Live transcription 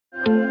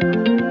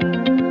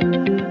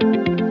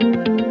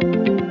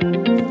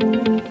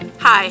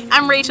Hi,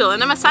 I'm Rachel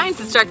and I'm a science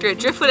instructor at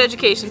Driftwood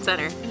Education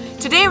Center.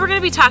 Today we're going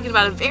to be talking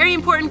about a very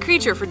important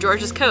creature for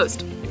Georgia's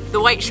coast, the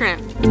white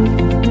shrimp.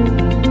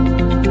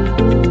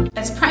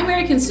 As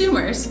primary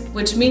consumers,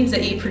 which means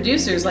they eat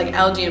producers like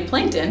algae and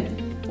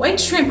plankton, white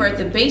shrimp are at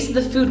the base of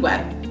the food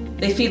web.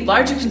 They feed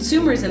larger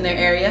consumers in their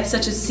area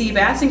such as sea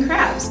bass and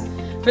crabs.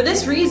 For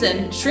this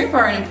reason, shrimp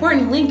are an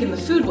important link in the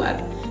food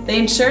web. They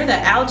ensure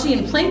that algae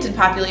and plankton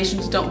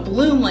populations don't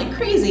bloom like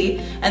crazy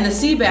and the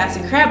sea bass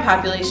and crab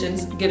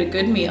populations get a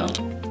good meal.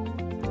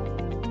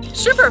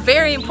 Shrimp are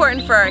very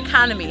important for our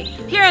economy.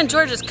 Here on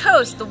Georgia's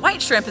coast, the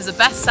white shrimp is a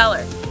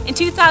bestseller. In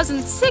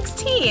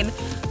 2016,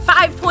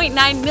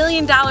 $5.9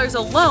 million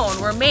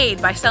alone were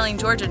made by selling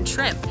Georgian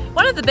shrimp.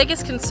 One of the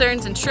biggest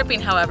concerns in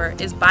shrimping, however,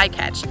 is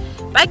bycatch.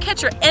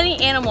 Bycatch are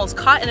any animals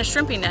caught in a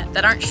shrimping net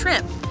that aren't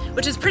shrimp,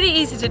 which is pretty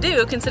easy to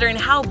do considering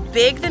how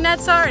big the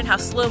nets are and how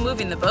slow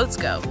moving the boats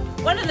go.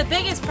 One of the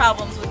biggest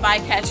problems with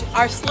bycatch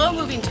are slow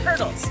moving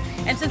turtles.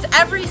 And since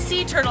every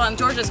sea turtle on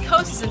Georgia's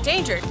coast is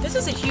endangered, this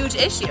is a huge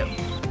issue.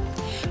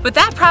 But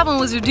that problem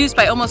was reduced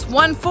by almost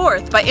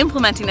 1/4 by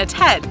implementing a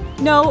TED.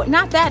 No,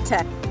 not that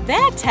TED.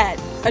 That TED,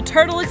 a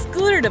turtle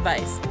excluder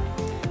device.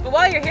 But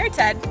while you're here,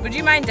 Ted, would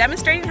you mind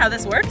demonstrating how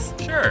this works?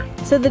 Sure.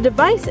 So the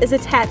device is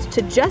attached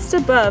to just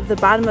above the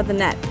bottom of the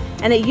net,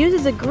 and it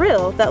uses a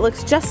grill that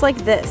looks just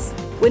like this.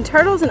 When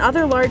turtles and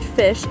other large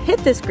fish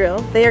hit this grill,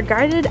 they are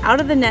guided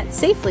out of the net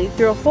safely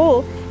through a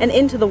hole and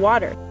into the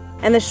water.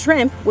 And the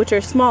shrimp, which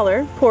are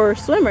smaller, poorer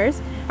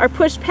swimmers, are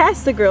pushed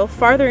past the grill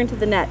farther into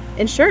the net,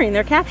 ensuring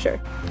their capture.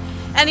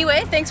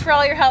 Anyway, thanks for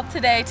all your help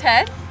today,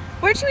 Ted.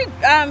 Where'd you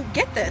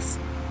get this?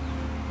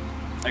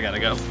 I gotta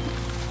go.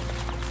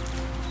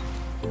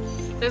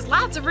 There's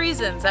lots of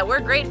reasons that we're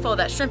grateful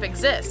that shrimp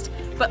exist,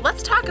 but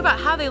let's talk about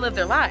how they live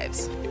their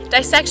lives.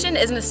 Dissection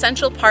is an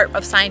essential part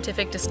of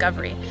scientific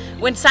discovery.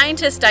 When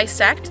scientists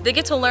dissect, they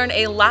get to learn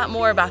a lot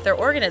more about their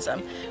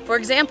organism. For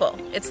example,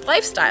 its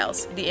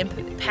lifestyles, the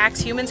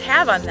impacts humans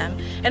have on them,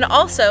 and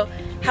also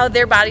how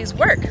their bodies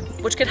work,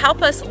 which could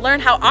help us learn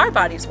how our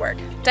bodies work.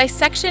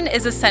 Dissection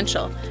is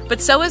essential,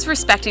 but so is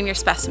respecting your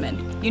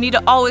specimen. You need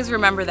to always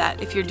remember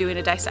that if you're doing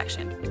a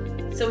dissection.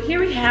 So here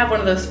we have one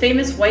of those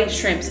famous white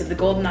shrimps of the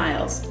Golden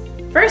Isles.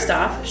 First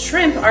off,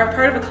 shrimp are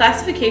part of a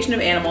classification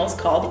of animals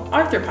called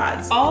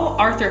arthropods. All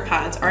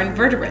arthropods are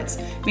invertebrates,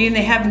 meaning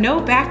they have no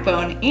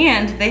backbone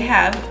and they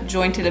have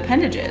jointed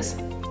appendages.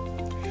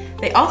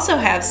 They also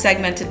have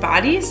segmented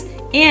bodies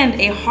and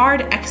a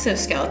hard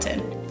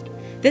exoskeleton.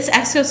 This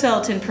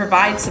exoskeleton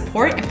provides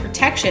support and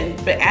protection,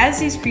 but as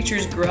these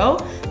creatures grow,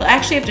 they'll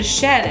actually have to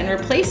shed and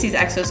replace these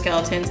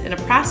exoskeletons in a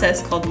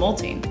process called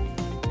molting.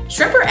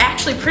 Shrimp are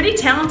actually pretty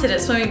talented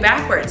at swimming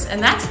backwards, and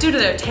that's due to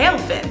their tail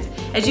fin.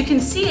 As you can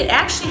see, it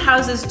actually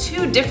houses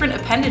two different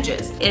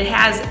appendages. It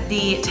has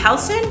the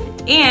telson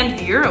and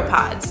the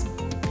uropods.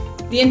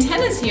 The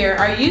antennas here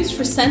are used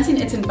for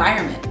sensing its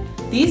environment.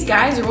 These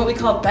guys are what we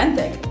call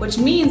benthic, which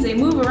means they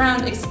move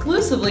around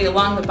exclusively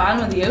along the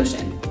bottom of the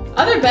ocean.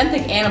 Other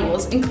benthic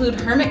animals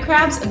include hermit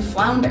crabs and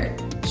flounder.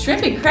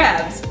 Shrimp and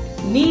crabs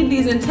need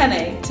these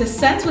antennae to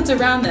sense what's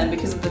around them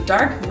because of the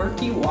dark,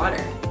 murky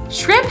water.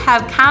 Shrimp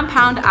have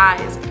compound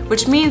eyes,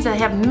 which means they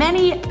have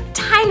many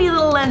tiny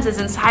little lenses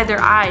inside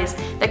their eyes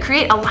that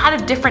create a lot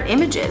of different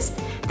images.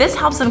 This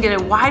helps them get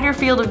a wider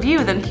field of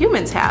view than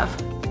humans have.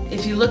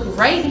 If you look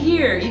right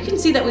here, you can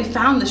see that we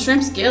found the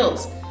shrimp's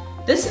gills.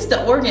 This is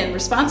the organ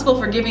responsible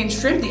for giving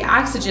shrimp the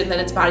oxygen that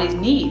its body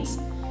needs.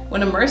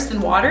 When immersed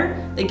in water,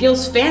 the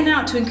gills fan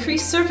out to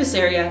increase surface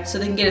area so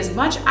they can get as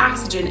much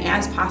oxygen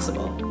as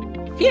possible.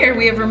 Here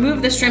we have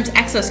removed the shrimp's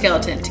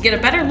exoskeleton to get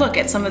a better look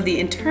at some of the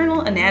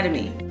internal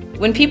anatomy.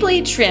 When people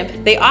eat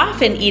shrimp, they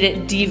often eat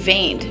it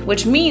deveined,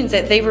 which means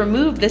that they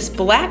remove this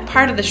black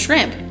part of the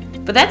shrimp.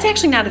 But that's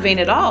actually not a vein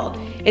at all.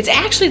 It's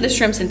actually the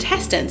shrimp's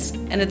intestines,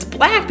 and it's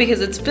black because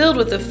it's filled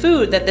with the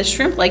food that the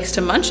shrimp likes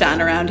to munch on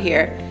around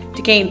here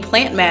to gain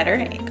plant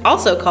matter,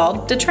 also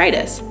called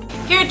detritus.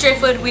 Here at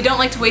Driftwood, we don't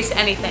like to waste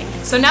anything.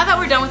 So now that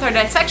we're done with our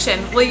dissection,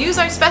 we'll use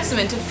our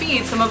specimen to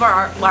feed some of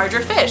our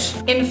larger fish.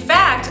 In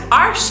fact,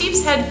 our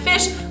sheep's head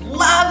fish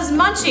loves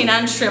munching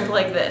on shrimp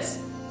like this.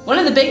 One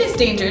of the biggest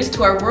dangers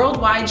to our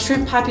worldwide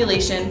shrimp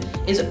population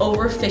is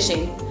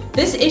overfishing.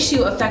 This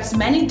issue affects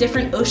many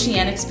different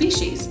oceanic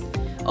species.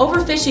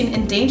 Overfishing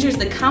endangers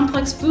the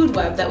complex food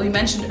web that we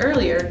mentioned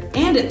earlier,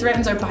 and it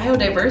threatens our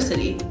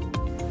biodiversity.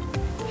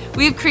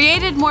 We've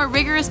created more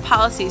rigorous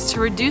policies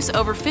to reduce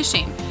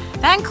overfishing.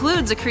 That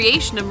includes the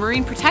creation of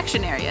marine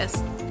protection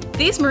areas.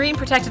 These marine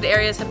protected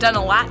areas have done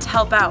a lot to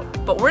help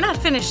out, but we're not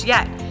finished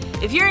yet.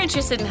 If you're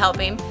interested in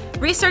helping,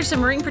 research the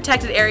marine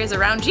protected areas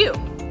around you.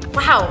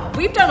 Wow,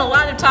 we've done a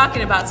lot of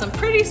talking about some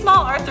pretty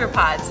small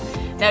arthropods.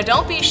 Now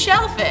don't be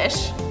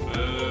shellfish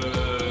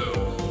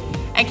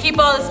and keep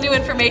all this new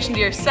information to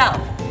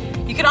yourself.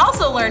 You can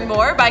also learn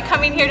more by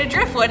coming here to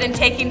Driftwood and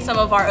taking some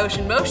of our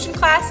ocean motion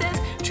classes,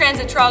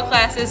 transit trawl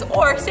classes,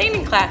 or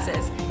sailing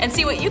classes, and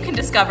see what you can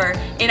discover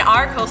in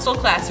our coastal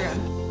classroom.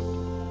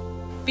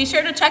 Be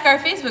sure to check our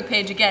Facebook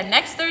page again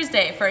next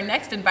Thursday for our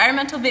next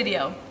environmental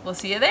video. We'll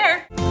see you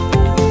there.